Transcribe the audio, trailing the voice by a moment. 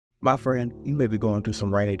My friend, you may be going through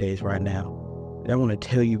some rainy days right now. And I want to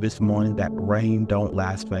tell you this morning that rain don't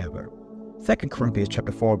last forever. 2 Corinthians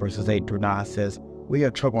chapter 4, verses 8 through 9 says, "We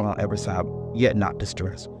are troubled on every side, yet not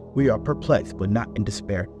distressed. We are perplexed, but not in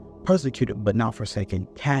despair. Persecuted, but not forsaken.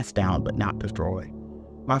 Cast down, but not destroyed."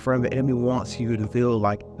 My friend, the enemy wants you to feel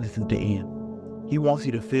like this is the end. He wants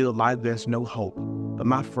you to feel like there's no hope. But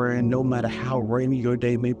my friend, no matter how rainy your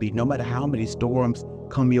day may be, no matter how many storms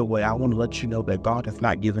come your way, I want to let you know that God has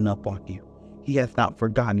not given up on you. He has not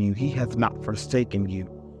forgotten you. He has not forsaken you.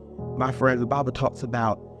 My friend, the Bible talks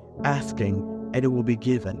about asking and it will be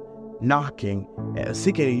given, knocking, and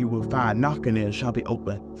seeking and you will find, knocking and it shall be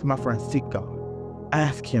open. So my friend, seek God.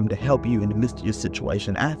 Ask Him to help you in the midst of your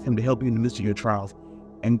situation. Ask Him to help you in the midst of your trials,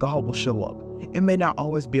 and God will show up. It may not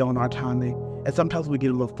always be on our timing, and sometimes we get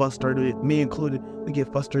a little frustrated, me included. We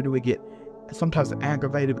get frustrated, we get sometimes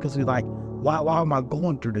aggravated because we're like, why am I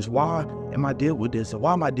going through this? Why am I dealing with this? And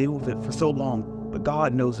why am I dealing with it for so long? But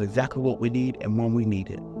God knows exactly what we need and when we need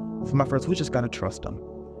it. So my friends, we just got to trust Him.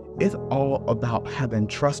 It's all about having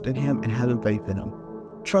trust in Him and having faith in Him.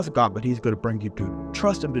 Trust God, but He's going to bring you through.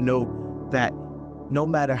 Trust Him to know that no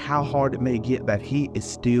matter how hard it may get, that He is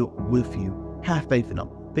still with you. Have faith in Him.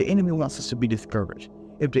 The enemy wants us to be discouraged.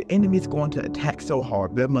 If the enemy is going to attack so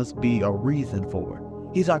hard, there must be a reason for it.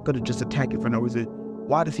 He's not going to just attack it for no reason.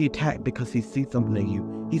 Why does he attack? Because he sees something in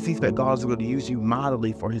you. He sees that God is going to use you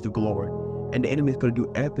mightily for His glory. And the enemy is going to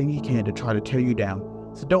do everything he can to try to tear you down.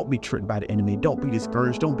 So don't be tricked by the enemy. Don't be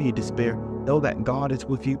discouraged. Don't be in despair. Know that God is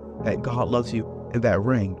with you, that God loves you, and that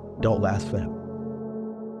rain don't last forever.